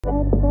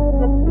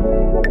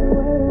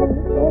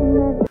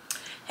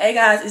Hey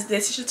guys, it's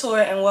Desi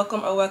Shatora and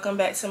welcome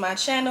back to my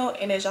channel.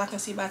 And as y'all can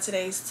see by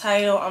today's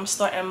title, I'm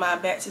starting my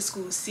back to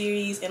school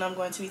series and I'm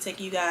going to be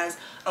taking you guys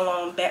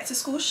along back to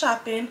school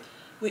shopping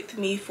with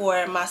me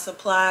for my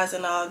supplies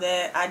and all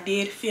that. I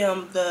did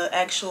film the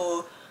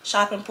actual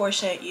shopping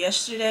portion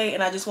yesterday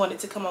and I just wanted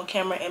to come on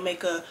camera and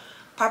make a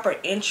proper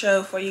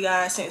intro for you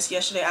guys, since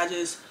yesterday I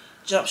just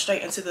jumped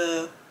straight into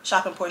the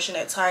shopping portion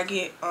at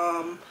Target.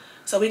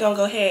 So we're gonna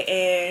go ahead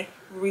and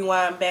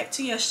rewind back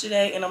to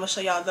yesterday and I'm gonna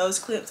show y'all those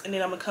clips, and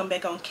then I'm gonna come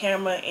back on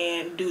camera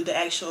and do the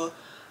actual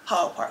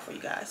haul part for you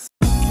guys.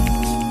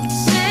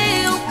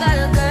 Say you got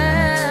a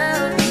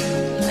girl,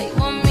 how you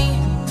want me,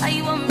 how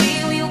you want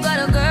me when you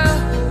got a girl.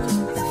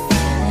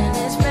 And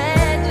it's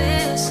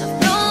reckless, I'm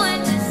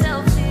knowing it's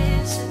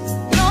selfish,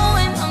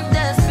 knowing I'm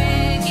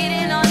desperate,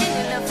 getting all in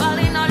and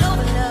falling all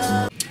over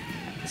love.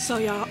 So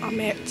y'all, I'm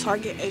at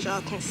Target as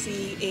y'all can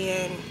see,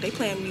 and they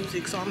playing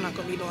music, so I'm not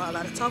gonna be doing a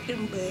lot of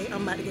talking, but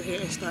I'm about to go ahead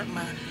and start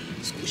my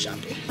school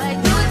shopping. I do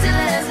it till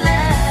it's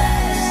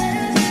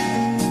last,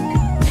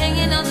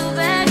 hanging on the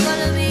back,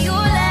 gonna be your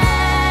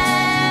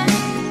last.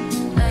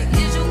 Like,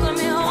 is you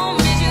coming home,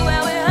 is you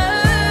out with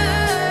her?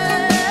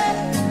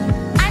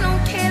 I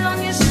don't care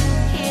long as you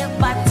here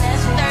by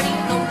 10:30,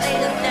 no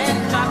later than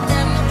drop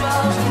them the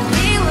drawers and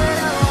be with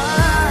her.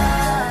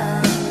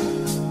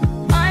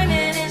 My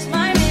man is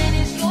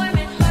your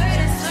man, her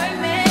is her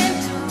man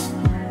too.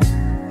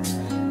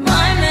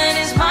 My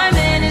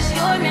man is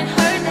your man,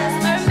 her that's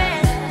her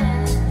man.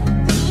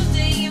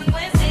 Tuesday and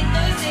Wednesday,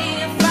 Thursday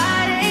and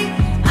Friday,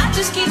 I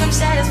just keep them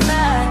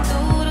satisfied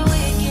through the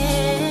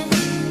weekend.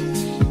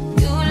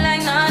 You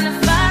like 9 to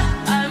 5,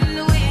 I'm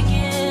the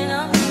weekend.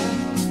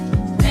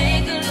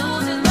 Make her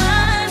lose his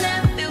mind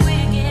every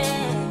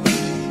weekend.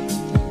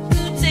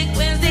 You take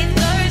Wednesday,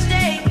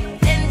 Thursday,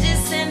 and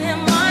just send him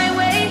my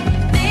way.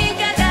 Think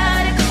I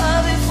got it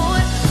covered for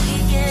the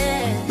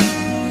weekend.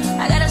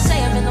 I gotta say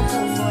I'm in the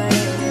mood for a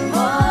little bit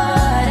more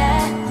of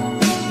that.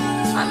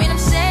 I mean, I'm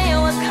saying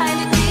what kind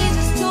of these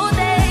is 2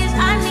 days.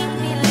 I need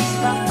me at least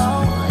about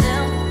 4 of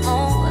them,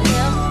 on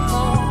him,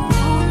 on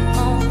you,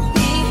 on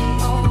me,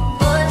 on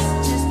us.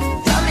 Just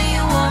tell me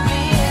you want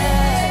me,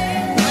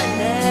 yeah,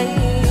 Monday.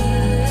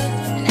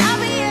 And I'll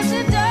be at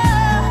your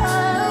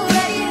door,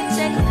 ready to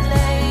take a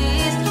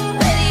place,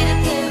 ready to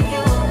give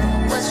you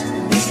what you've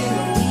been missing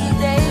on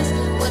weekdays,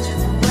 what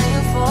you've been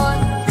waiting for.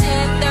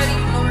 10:30,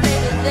 no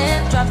later than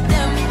drop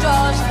them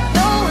drawers. I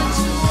know what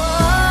you want.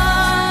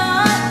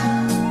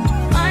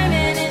 My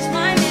man is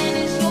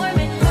your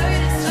man, her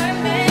is her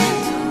man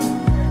too.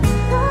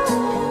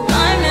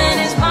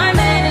 My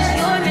man is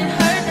your man,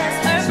 her that's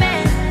her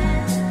man.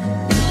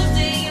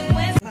 Tuesday and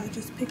Wednesday. I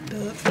just picked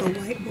up a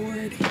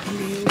whiteboard and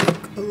then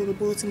like a little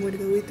bulletin board to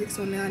go with it,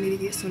 so now I need to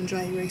get some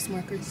dry erase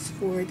markers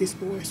for this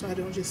board so I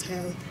don't just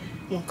have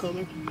one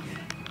color.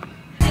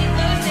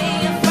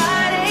 Thursday and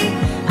Friday,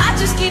 I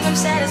just keep them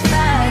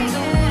satisfied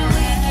through the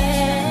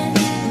weekend.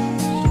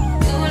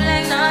 You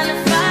like 9 to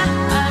 5,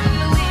 I'm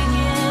the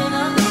weekend.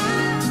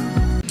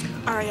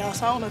 Alright y'all,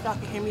 so I don't know if y'all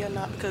can hear me or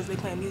not because they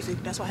playing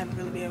music. That's why I haven't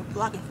really been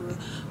vlogging for real.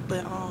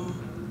 But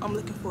I'm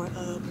looking for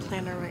a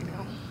planner right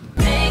now.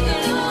 Make her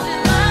lose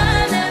his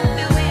mind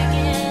every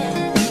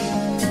weekend.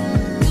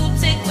 You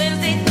take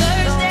Wednesday,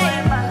 Thursday,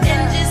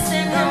 and just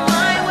send him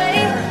my way.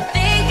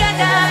 Think I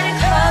got it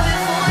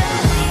covered for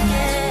the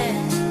weekend.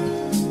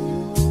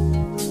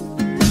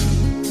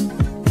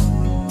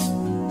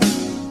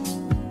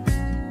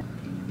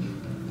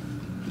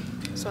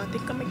 So I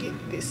think I'm gonna get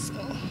this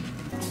one.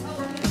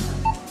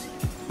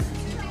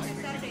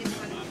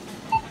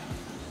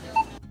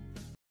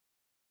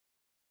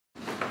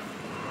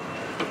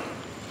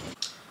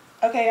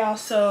 Okay y'all,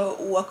 so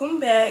welcome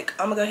back.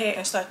 I'm gonna go ahead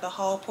and start the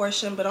haul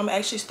portion, but I'm gonna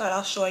actually start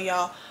off showing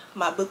y'all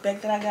my book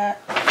bag that I got.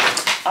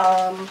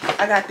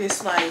 I got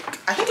this, like,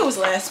 I think it was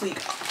last week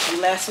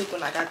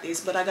when I got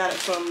this, but I got it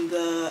from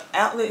the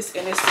outlets,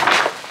 and it's,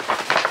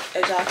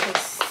 as y'all can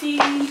see,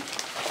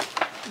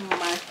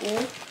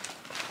 Michael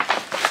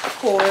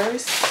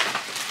Kors.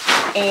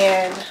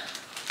 And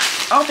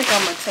I don't think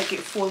I'm gonna take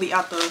it fully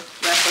out the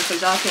wrapper because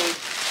y'all can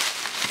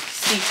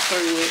see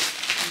through it,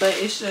 but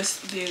it's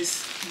just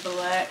this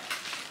black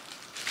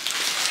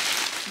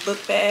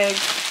book bag,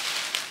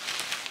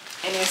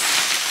 and it's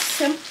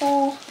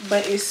simple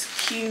but it's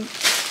cute.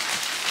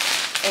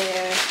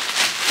 And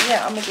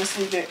yeah, I'm gonna just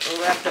leave it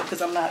wrapped up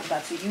because I'm not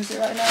about to use it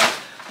right now.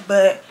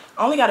 But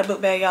I only got a book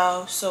bag,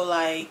 y'all, so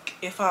like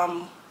if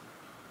I'm,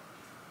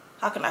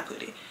 how can I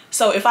put it,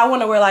 so if I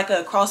want to wear like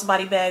a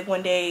crossbody bag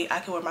one day, I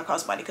can wear my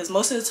crossbody, because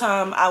most of the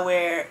time I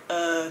wear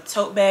a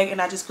tote bag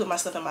and I just put my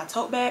stuff in my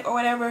tote bag or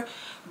whatever.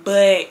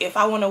 But if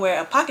I want to wear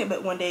a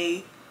pocketbook one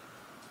day,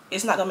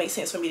 it's not gonna make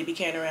sense for me to be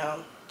carrying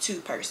around 2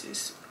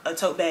 purses, a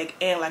tote bag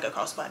and like a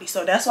crossbody.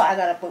 So that's why I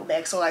got a book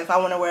bag. So like if I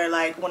want to wear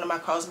like one of my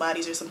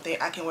crossbodies or something,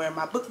 I can wear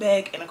my book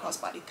bag and a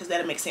crossbody, because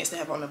that'll make sense to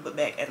have on a book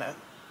bag and a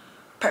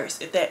purse,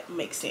 if that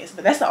makes sense.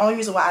 But that's the only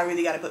reason why I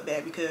really got a book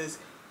bag, because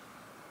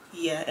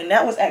yeah. And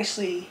that was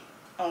actually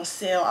on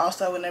sale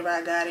also whenever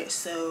I got it,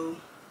 so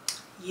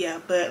yeah,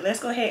 but let's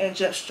go ahead and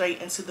jump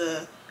straight into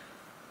the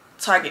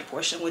Target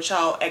portion, which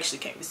y'all actually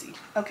can't see.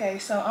 Okay,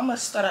 so I'm gonna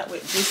start out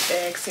with this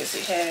bag since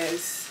it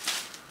has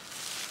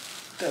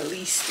the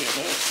least in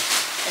it.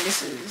 And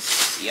this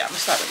is, yeah, I'm gonna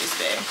start with this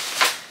bag.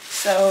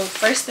 So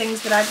first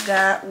things that I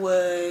got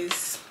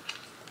was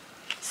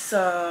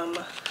some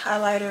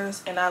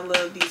highlighters, and I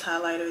love these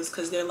highlighters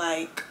because they're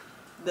like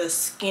the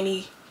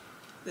skinny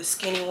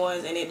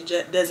ones, and it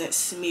just doesn't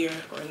smear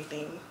or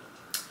anything.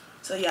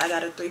 So yeah, I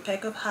got a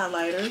 3-pack of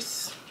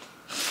highlighters.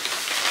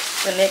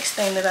 The next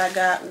thing that I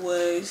got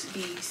was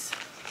these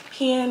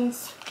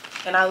pens,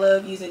 and I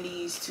love using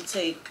these to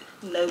take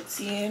notes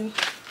in.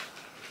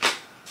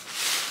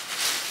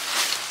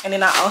 And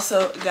then I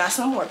also got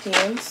some more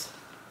pens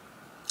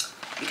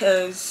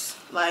because,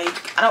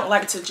 like, I don't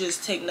like to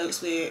just take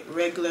notes with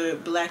regular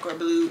black or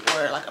blue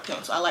or like a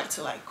pencil. I like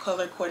to like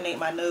color coordinate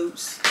my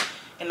notes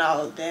and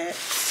all of that.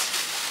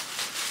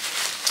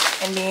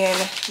 And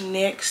then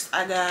next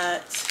I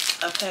got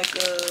a pack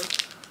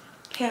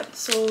of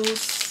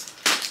pencils.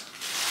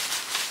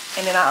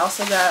 And then I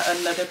also got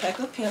another pack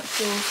of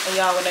pencils. And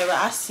y'all, whenever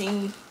I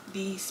seen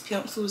these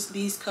pencils,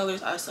 these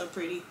colors are so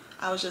pretty.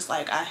 I was just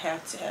like, I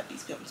have to have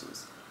these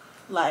pencils.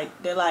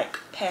 Like, they're like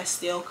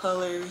pastel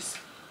colors.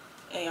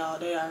 And y'all,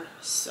 they are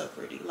so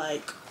pretty.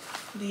 Like,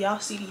 do y'all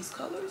see these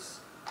colors?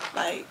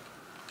 Like,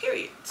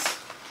 period.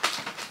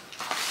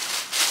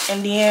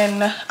 And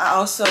then I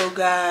also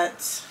got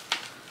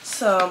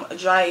some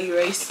dry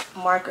erase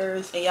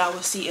markers. And y'all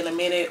will see in a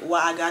minute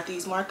why I got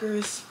these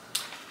markers.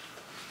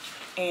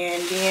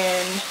 And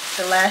then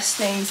the last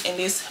things in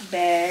this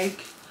bag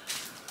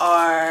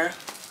are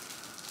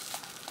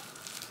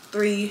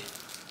 3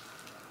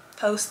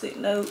 Post-it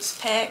notes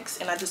packs,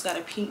 and I just got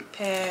a pink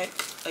pack,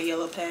 a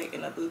yellow pack,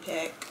 and a blue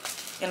pack.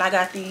 And I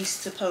got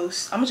these to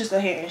post. I'm gonna just go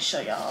ahead and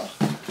show y'all.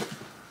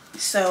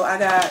 So I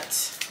got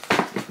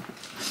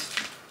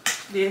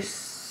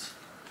this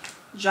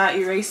dry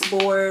erase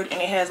board, and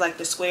it has like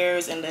the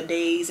squares and the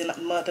days and the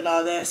month and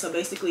all that. So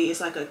basically it's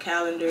like a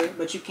calendar,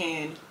 but you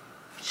can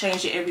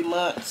change it every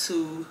month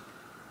to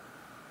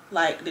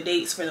like the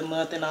dates for the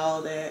month and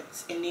all that.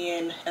 And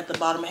then at the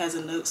bottom it has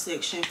a note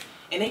section,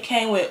 and it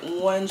came with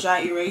 1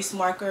 dry erase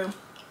marker,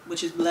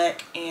 which is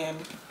black, and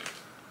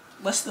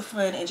what's the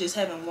fun in just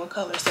having 1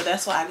 color? So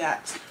that's why I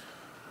got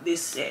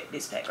this set,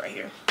 this pack right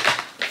here.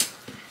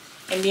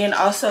 And then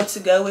also to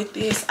go with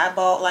this, I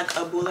bought like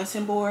a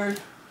bulletin board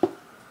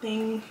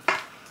thing.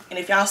 And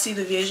if y'all see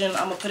the vision,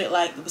 I'm gonna put it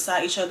like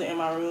beside each other in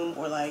my room,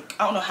 or like,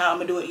 I don't know how I'm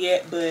gonna do it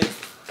yet, but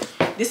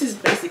this is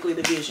basically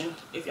the vision,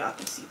 if y'all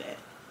can see that.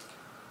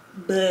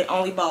 But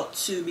only bought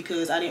 2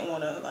 because I didn't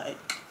want to like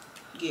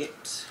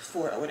get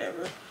 4 or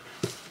whatever.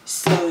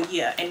 So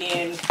yeah, and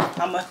then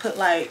I'm gonna put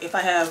like, if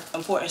I have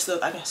important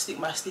stuff, I can stick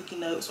my sticky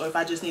notes, or if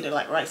I just need to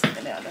like write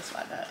something down, that's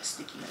why I got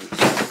sticky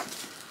notes.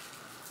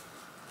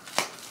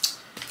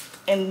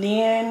 And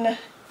then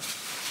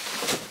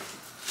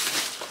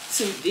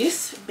to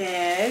this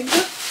bag,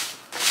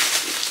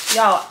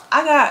 y'all,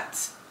 I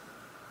got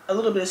a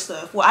little bit of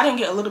stuff. Well, I didn't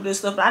get a little bit of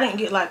stuff, but I didn't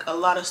get like a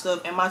lot of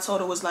stuff, and my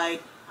total was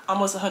like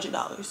almost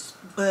 $100.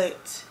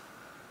 But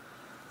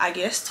I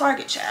guess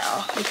Target,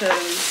 child,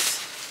 because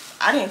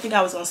I didn't think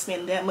I was gonna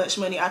spend that much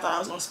money. I thought I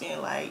was gonna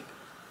spend like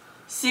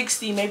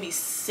 $60, maybe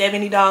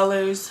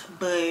 $70,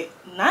 but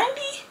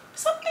 90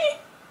 something.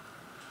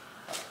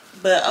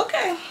 But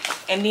okay.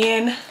 And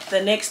then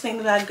the next thing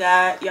that I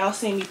got, y'all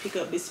seen me pick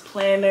up this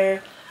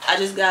planner. I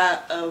just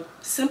got a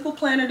simple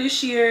planner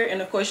this year,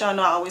 and of course y'all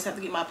know I always have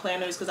to get my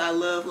planners because I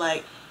love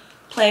like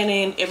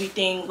planning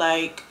everything,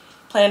 like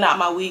planning out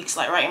my weeks,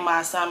 like writing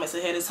my assignments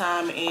ahead of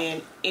time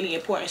and any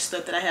important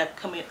stuff that I have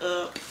coming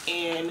up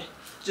and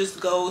just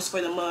goals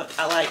for the month.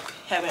 I like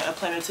having a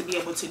planner to be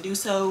able to do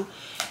so.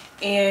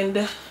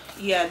 And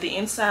yeah, the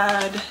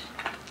inside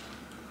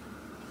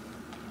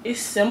is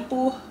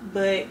simple,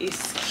 but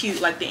it's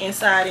cute. Like the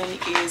inside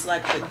is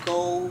like the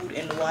gold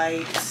and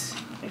white.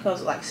 It comes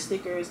with like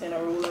stickers and a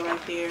ruler right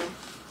there.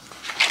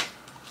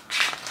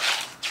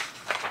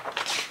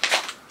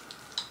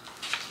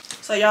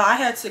 So y'all, I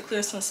had to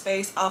clear some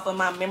space off of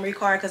my memory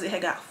card because it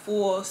had got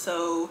full.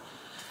 So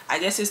I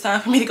guess it's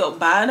time for me to go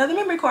buy another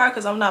memory card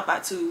because I'm not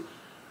about to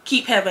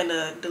keep having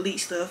to delete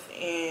stuff.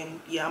 And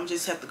yeah, I'm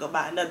just have to go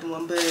buy another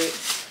one.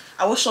 But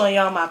I was showing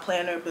y'all my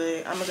planner,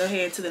 but I'm gonna go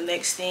ahead to the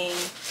next thing.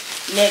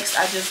 Next,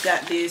 I just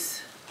got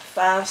this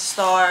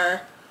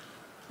 5-star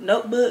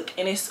notebook,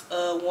 and it's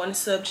 1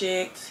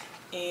 subject,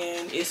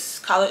 and it's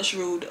college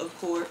ruled, of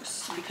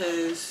course,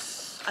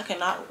 because I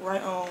cannot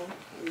write on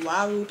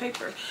wild ruled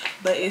paper.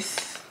 But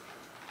it's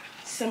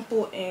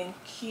simple and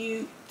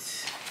cute.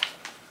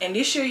 And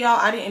this year, y'all,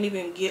 I didn't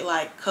even get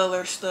like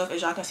color stuff.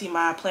 As y'all can see,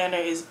 my planner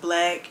is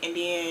black, and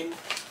then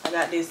I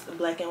got this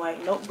black and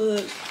white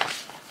notebook,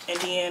 and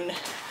then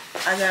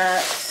I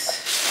got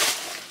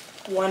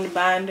 1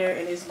 binder,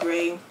 and it's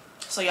gray.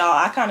 So y'all,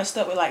 I kind of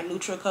stuck with like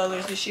neutral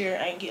colors this year.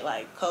 I ain't get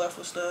like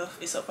colorful stuff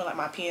except for like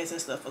my pens and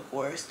stuff, of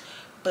course.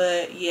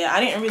 But yeah, I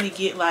didn't really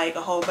get like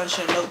a whole bunch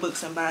of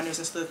notebooks and binders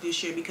and stuff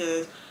this year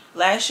because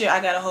last year I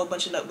got a whole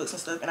bunch of notebooks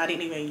and stuff and I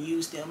didn't even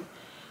use them.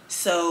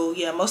 So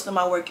yeah, most of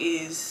my work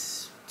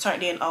is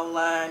turned in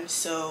online,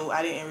 so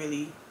I didn't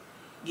really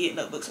get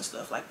notebooks and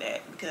stuff like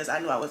that because I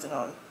knew I wasn't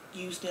gonna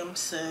use them.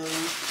 So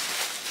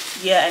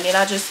yeah, and then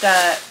I just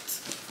got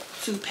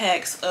 2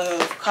 packs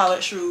of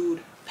college ruled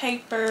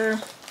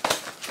paper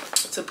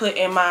to put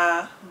in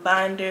my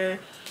binder.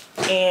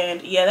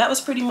 And yeah, that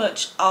was pretty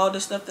much all the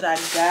stuff that I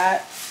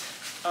got.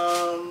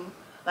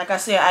 Like I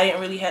said, I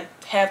didn't really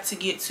have to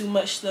get too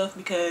much stuff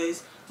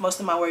because most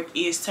of my work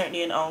is turned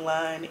in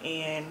online.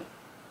 And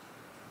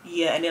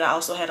yeah, and then I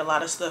also had a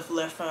lot of stuff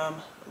left from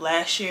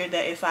last year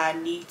that if I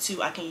need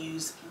to, I can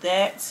use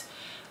that.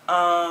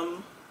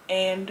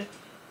 And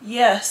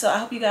yeah, so I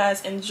hope you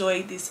guys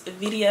enjoyed this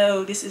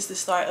video. This is the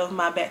start of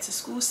my back to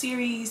school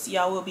series.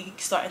 Y'all will be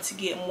starting to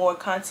get more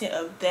content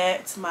of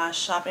that, my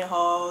shopping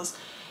hauls,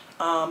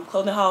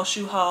 clothing hauls,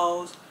 shoe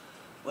hauls,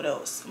 what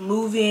else,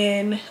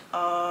 moving,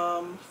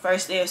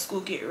 first day of school,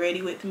 get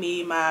ready with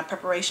me, my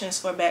preparations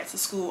for back to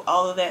school,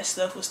 all of that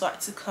stuff will start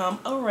to come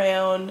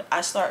around.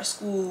 I start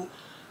school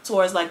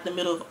towards like the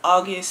middle of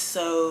August,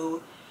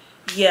 so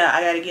yeah,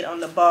 I gotta get on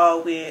the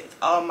ball with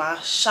all my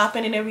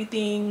shopping and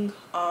everything.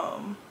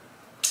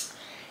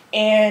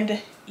 And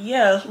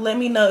yeah, let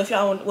me know if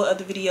y'all want, what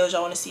other videos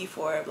y'all want to see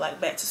for like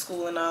back to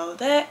school and all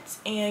that.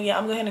 And yeah,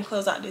 I'm going to go ahead and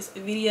close out this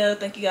video.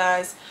 Thank you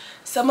guys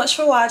so much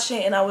for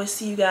watching, and I will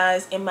see you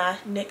guys in my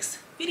next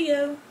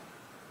video.